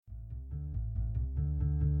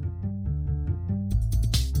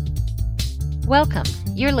Welcome.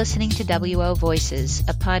 You're listening to WO Voices,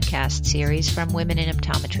 a podcast series from Women in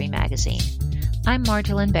Optometry magazine. I'm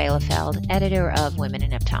Marjolin Bielefeld, editor of Women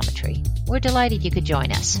in Optometry. We're delighted you could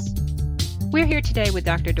join us. We're here today with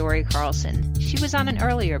Dr. Dori Carlson. She was on an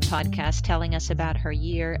earlier podcast telling us about her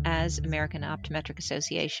year as American Optometric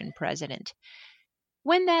Association president.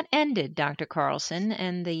 When that ended, Dr. Carlson,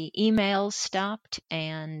 and the emails stopped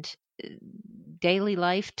and daily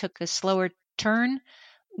life took a slower turn,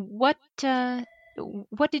 what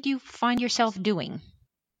did you find yourself doing?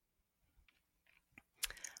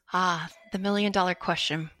 The million-dollar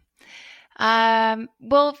question. Obviously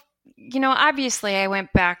I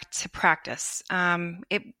went back to practice.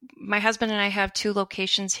 My husband and I have 2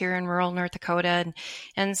 locations here in rural North Dakota.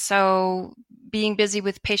 And so being busy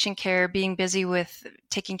with patient care, being busy with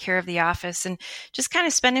taking care of the office, and just kind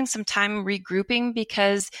of spending some time regrouping,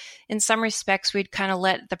 because in some respects we'd kind of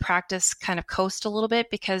let the practice kind of coast a little bit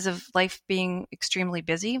because of life being extremely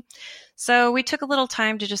busy. So we took a little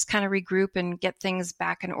time to just kind of regroup and get things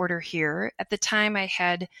back in order here. At the time I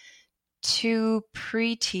had 2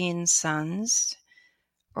 preteen sons,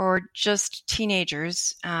 or just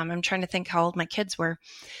teenagers. I'm trying to think how old my kids were.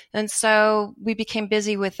 And so we became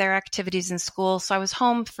busy with their activities in school. So I was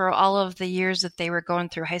home for all of the years that they were going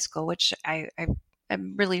through high school, which I'm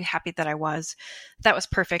really happy that I was. That was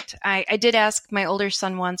perfect. I did ask my older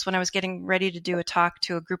son once, when I was getting ready to do a talk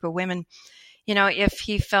to a group of women, if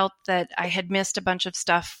he felt that I had missed a bunch of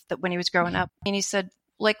stuff that when he was growing up. And he said,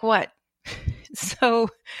 like what? So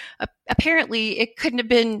apparently it couldn't have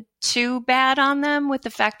been too bad on them with the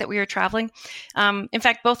fact that we were traveling. In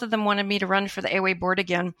fact, both of them wanted me to run for the AOA board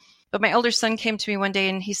again. But my older son came to me one day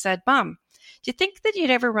and he said, "Mom, do you think that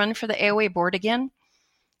you'd ever run for the AOA board again?"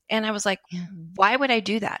 And I was like, "Why would I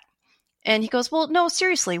do that?" And he goes, "Well, no,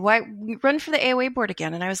 seriously, why run for the AOA board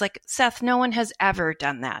again?" And I was like, "Seth, no one has ever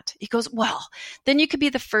done that." He goes, "Well, then you could be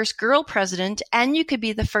the first girl president, and you could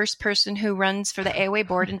be the first person who runs for the AOA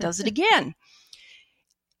board and does it again."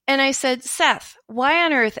 And I said, "Seth, why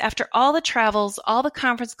on earth, after all the travels, all the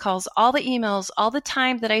conference calls, all the emails, all the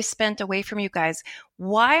time that I spent away from you guys,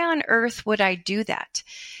 why on earth would I do that?"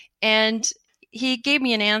 And he gave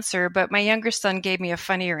me an answer, but my younger son gave me a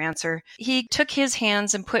funnier answer. He took his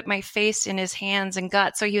hands and put my face in his hands and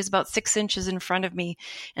got so he was about 6 inches in front of me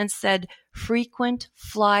and said, "Frequent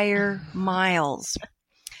flyer miles."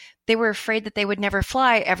 They were afraid that they would never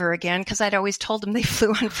fly ever again, because I'd always told them they flew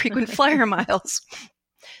on frequent flyer miles.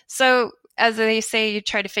 So as they say, you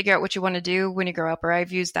try to figure out what you want to do when you grow up, or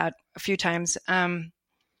I've used that a few times. I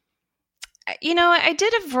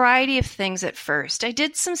did a variety of things at first. I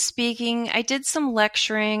did some speaking. I did some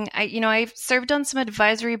lecturing. I served on some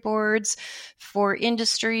advisory boards for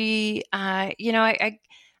industry. I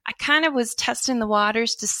kind of was testing the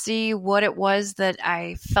waters to see what it was that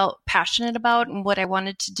I felt passionate about and what I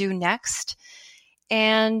wanted to do next.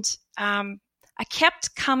 And I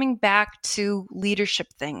kept coming back to leadership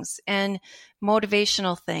things and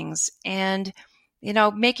motivational things and,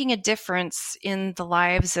 making a difference in the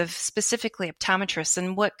lives of specifically optometrists,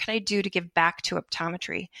 and what could I do to give back to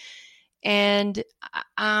optometry. And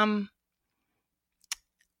I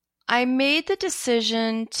made the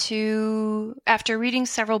decision to, after reading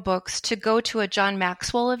several books, to go to a John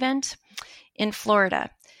Maxwell event in Florida.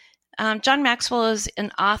 John Maxwell is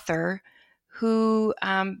an author who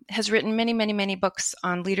has written many, many, many books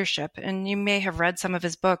on leadership. And you may have read some of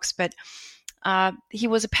his books, but he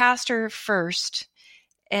was a pastor first.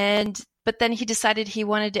 But then he decided he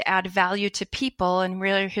wanted to add value to people. And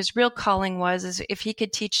really his real calling was if he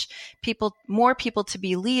could teach more people to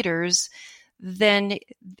be leaders, then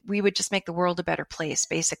we would just make the world a better place,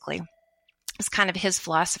 basically. It's kind of his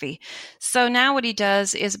philosophy. So now what he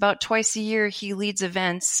does is about twice a year, he leads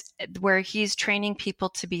events where he's training people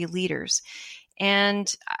to be leaders.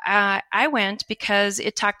 And I went because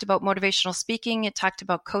it talked about motivational speaking. It talked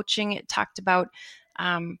about coaching. It talked about,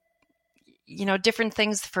 different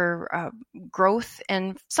things for growth.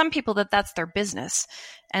 And some people that's their business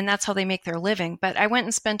and that's how they make their living. But I went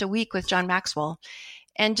and spent a week with John Maxwell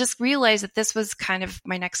and just realized that this was kind of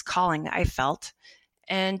my next calling, I felt,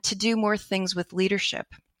 and to do more things with leadership.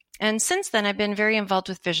 And since then, I've been very involved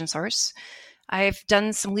with Vision Source. I've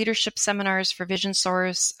done some leadership seminars for Vision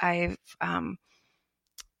Source. I've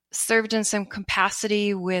served in some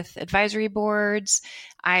capacity with advisory boards.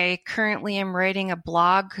 I currently am writing a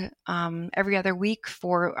blog every other week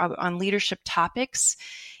on leadership topics.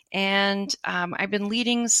 And I've been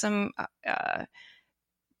leading some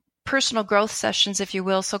personal growth sessions, if you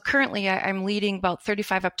will. So currently I'm leading about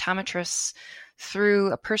 35 optometrists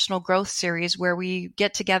through a personal growth series where we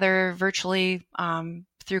get together virtually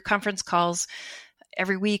through conference calls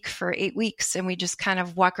every week for 8 weeks, and we just kind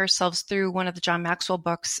of walk ourselves through one of the John Maxwell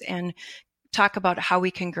books and talk about how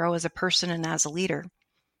we can grow as a person and as a leader.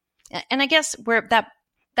 And I guess where that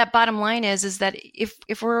bottom line is that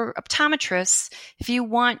if we're optometrists, if you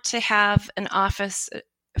want to have an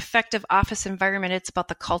effective office environment, it's about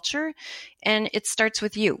the culture, and it starts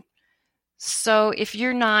with you. So if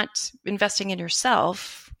you're not investing in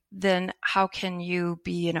yourself, then how can you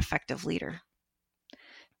be an effective leader?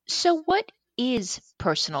 So what is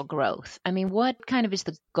personal growth? I mean, what kind of is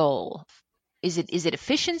the goal? Is it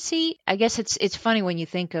efficiency? I guess it's funny when you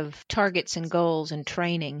think of targets and goals and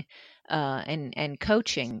training and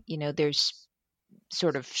coaching. There's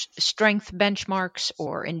sort of strength benchmarks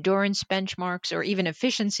or endurance benchmarks or even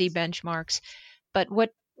efficiency benchmarks. But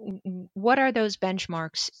what are those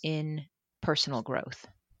benchmarks in personal growth?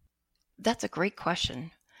 That's a great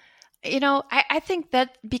question. I think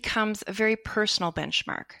that becomes a very personal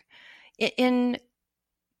benchmark. In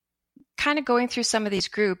kind of going through some of these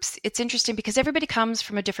groups, it's interesting because everybody comes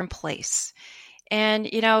from a different place. And,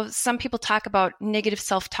 some people talk about negative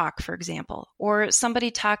self-talk, for example, or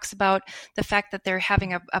somebody talks about the fact that they're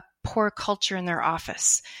having a poor culture in their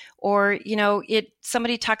office, or,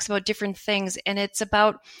 somebody talks about different things. And it's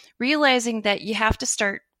about realizing that you have to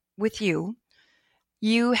start with you.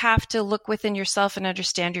 You have to look within yourself and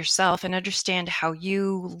understand how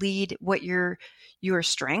you lead, what your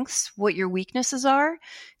strengths, what your weaknesses are,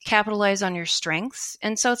 capitalize on your strengths.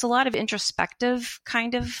 And so it's a lot of introspective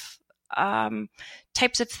kind of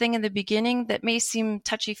types of thing in the beginning that may seem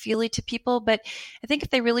touchy-feely to people, but I think if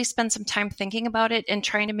they really spend some time thinking about it and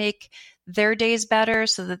trying to make their days better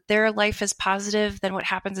so that their life is positive, then what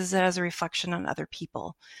happens is it has a reflection on other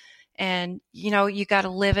people. And, you got to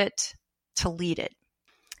live it to lead it.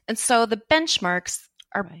 And so the benchmarks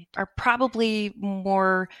are probably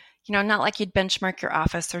more, not like you'd benchmark your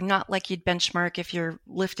office, or not like you'd benchmark if you're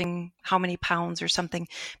lifting how many pounds or something,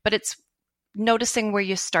 but it's noticing where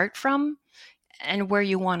you start from and where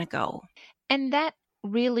you want to go. And that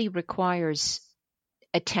really requires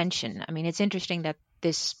attention. I mean, it's interesting that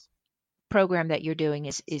this program that you're doing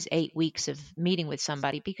is 8 weeks of meeting with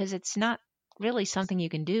somebody, because it's not really something you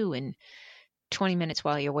can do in 20 minutes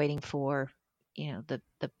while you're waiting for, the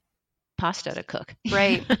pasta to cook.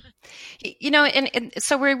 Right. And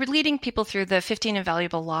so we're leading people through the 15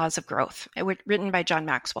 Invaluable Laws of Growth, written by John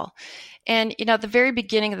Maxwell. And, the very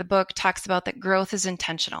beginning of the book talks about that growth is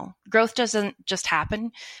intentional. Growth doesn't just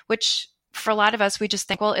happen, which for a lot of us, we just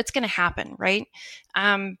think, well, it's going to happen, right?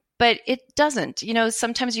 But it doesn't.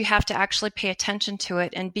 Sometimes you have to actually pay attention to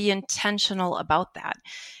it and be intentional about that.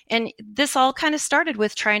 And this all kind of started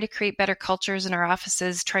with trying to create better cultures in our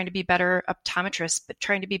offices, trying to be better optometrists, but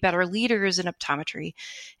trying to be better leaders in optometry.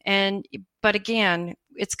 But again,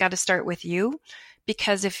 it's got to start with you,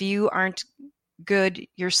 because if you aren't good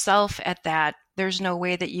yourself at that, there's no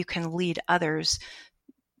way that you can lead others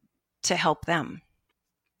to help them.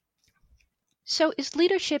 So is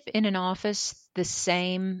leadership in an office the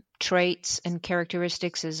same traits and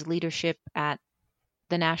characteristics as leadership at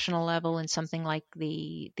the national level in something like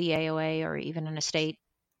the AOA or even an estate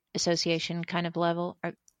association kind of level?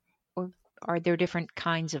 Or are there different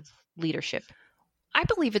kinds of leadership? I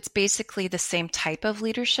believe it's basically the same type of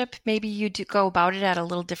leadership. Maybe you do go about it at a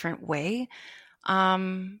little different way.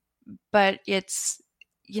 But it's,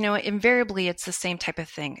 invariably it's the same type of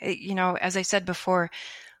thing. As I said before,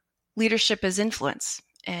 leadership is influence,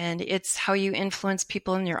 and it's how you influence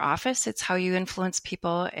people in your office. It's how you influence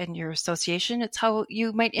people in your association. It's how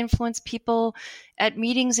you might influence people at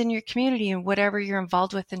meetings in your community and whatever you're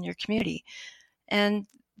involved with in your community. And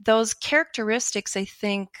those characteristics, I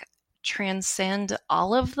think, transcend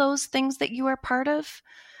all of those things that you are part of.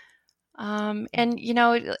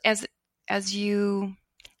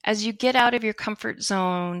 As you get out of your comfort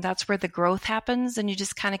zone, that's where the growth happens, and you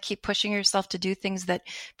just kind of keep pushing yourself to do things that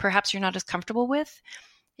perhaps you're not as comfortable with.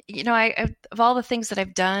 Of all the things that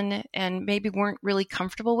I've done and maybe weren't really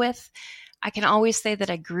comfortable with, I can always say that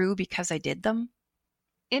I grew because I did them.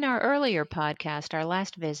 In our earlier podcast, our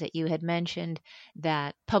last visit, you had mentioned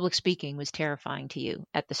that public speaking was terrifying to you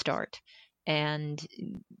at the start. And,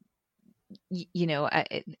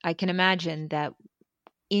 I can imagine that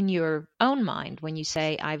in your own mind, when you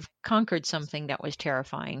say, I've conquered something that was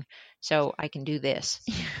terrifying, so I can do this,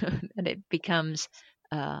 and it becomes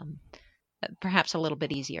perhaps a little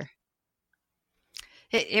bit easier.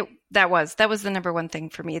 That was the number one thing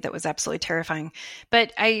for me that was absolutely terrifying.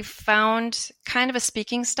 But I found kind of a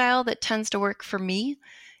speaking style that tends to work for me.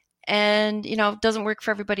 And, it doesn't work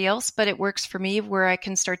for everybody else, but it works for me, where I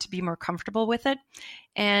can start to be more comfortable with it.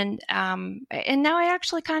 And now I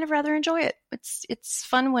actually kind of rather enjoy it. It's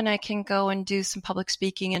fun when I can go and do some public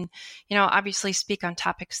speaking, and obviously speak on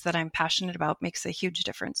topics that I'm passionate about makes a huge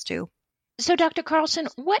difference too. So, Dr. Carlson,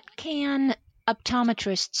 what can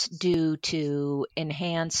optometrists do to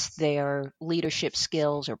enhance their leadership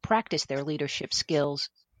skills or practice their leadership skills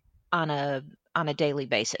on a daily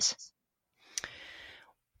basis?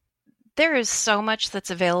 There is so much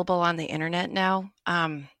that's available on the internet now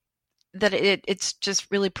that it's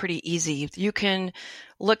just really pretty easy. You can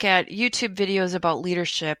look at YouTube videos about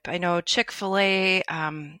leadership. I know Chick-fil-A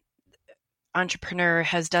entrepreneur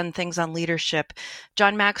has done things on leadership.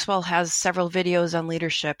 John Maxwell has several videos on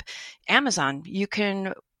leadership. Amazon, you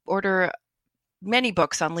can order many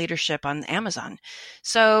books on leadership on Amazon.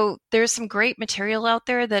 So there's some great material out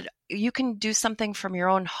there that you can do something from your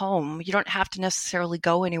own home. You don't have to necessarily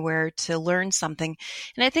go anywhere to learn something.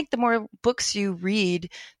 And I think the more books you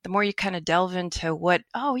read, the more you kind of delve into what,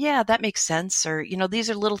 oh yeah, that makes sense. Or, these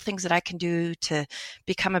are little things that I can do to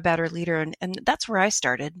become a better leader. And that's where I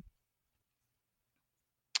started.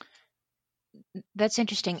 That's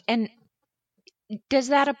interesting. And does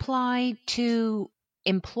that apply to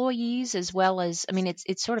employees as well as,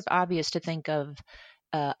 it's sort of obvious to think of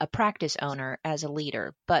a practice owner as a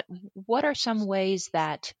leader, but what are some ways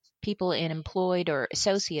that people in employed or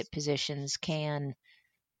associate positions can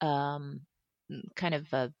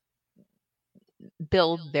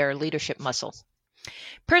build their leadership muscle?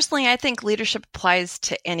 Personally, I think leadership applies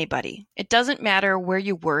to anybody. It doesn't matter where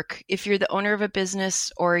you work, if you're the owner of a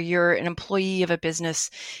business or you're an employee of a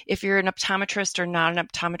business, if you're an optometrist or not an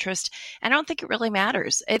optometrist. I don't think it really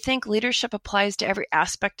matters. I think leadership applies to every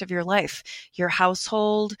aspect of your life, your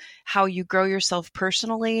household, how you grow yourself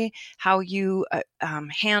personally, how you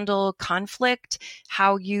handle conflict,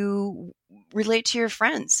 how you relate to your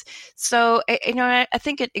friends. So, I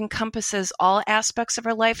think it encompasses all aspects of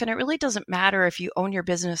our life, and it really doesn't matter if you own your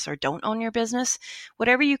business or don't own your business.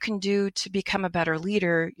 Whatever you can do to become a better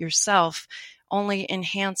leader yourself only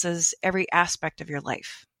enhances every aspect of your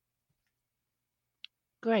life.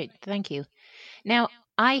 Great. Thank you. Now,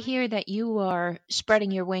 I hear that you are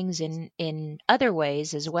spreading your wings in other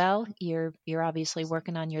ways as well. You're obviously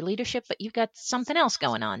working on your leadership, but you've got something else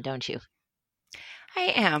going on, don't you?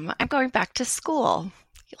 I am. I'm going back to school.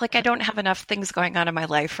 I don't have enough things going on in my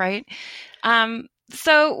life, right?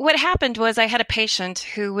 So what happened was I had a patient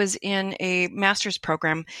who was in a master's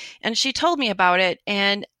program, and she told me about it,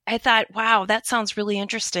 and I thought, wow, that sounds really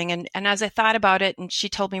interesting. And as I thought about it and she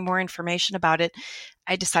told me more information about it,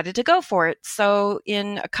 I decided to go for it. So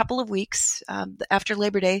in a couple of weeks after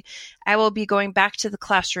Labor Day, I will be going back to the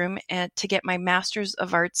classroom to get my Master's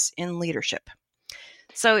of Arts in Leadership.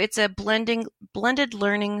 So it's a blended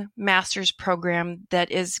learning master's program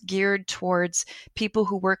that is geared towards people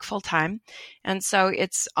who work full time. And so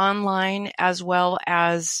it's online as well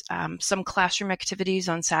as some classroom activities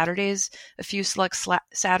on Saturdays, a few select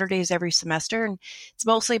Saturdays every semester. And it's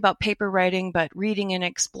mostly about paper writing, but reading and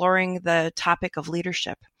exploring the topic of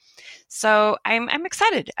leadership. So I'm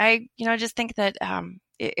excited. I just think that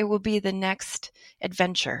it will be the next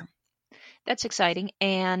adventure. That's exciting.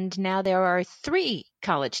 And now there are 3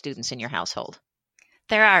 college students in your household.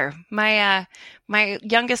 There are. My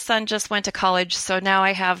youngest son just went to college, so now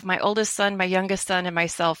I have my oldest son, my youngest son, and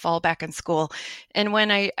myself all back in school. And when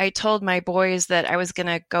I told my boys that I was going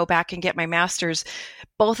to go back and get my master's,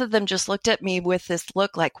 both of them just looked at me with this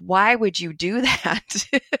look like, why would you do that?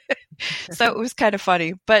 So it was kind of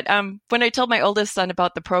funny. But when I told my oldest son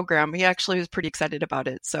about the program, he actually was pretty excited about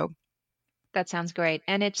it. So that sounds great.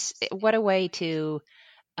 And it's what a way to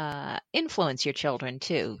influence your children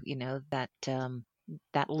too. That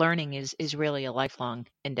learning is really a lifelong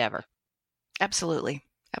endeavor. Absolutely.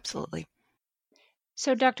 Absolutely.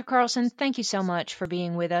 So Dr. Carlson, thank you so much for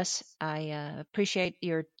being with us. I appreciate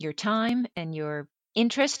your time and your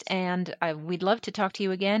interest, and we'd love to talk to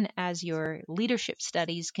you again as your leadership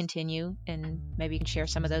studies continue, and maybe you can share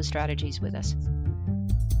some of those strategies with us.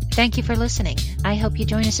 Thank you for listening. I hope you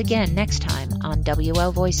join us again next time on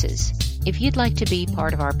WO Voices. If you'd like to be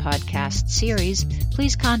part of our podcast series,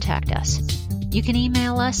 please contact us. You can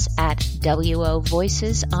email us at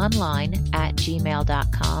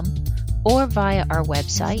wovoicesonline@gmail.com or via our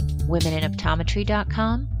website,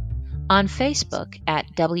 womeninoptometry.com, on Facebook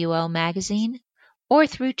at WO Magazine, or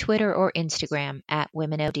through Twitter or Instagram at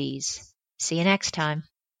WomenODs. See you next time.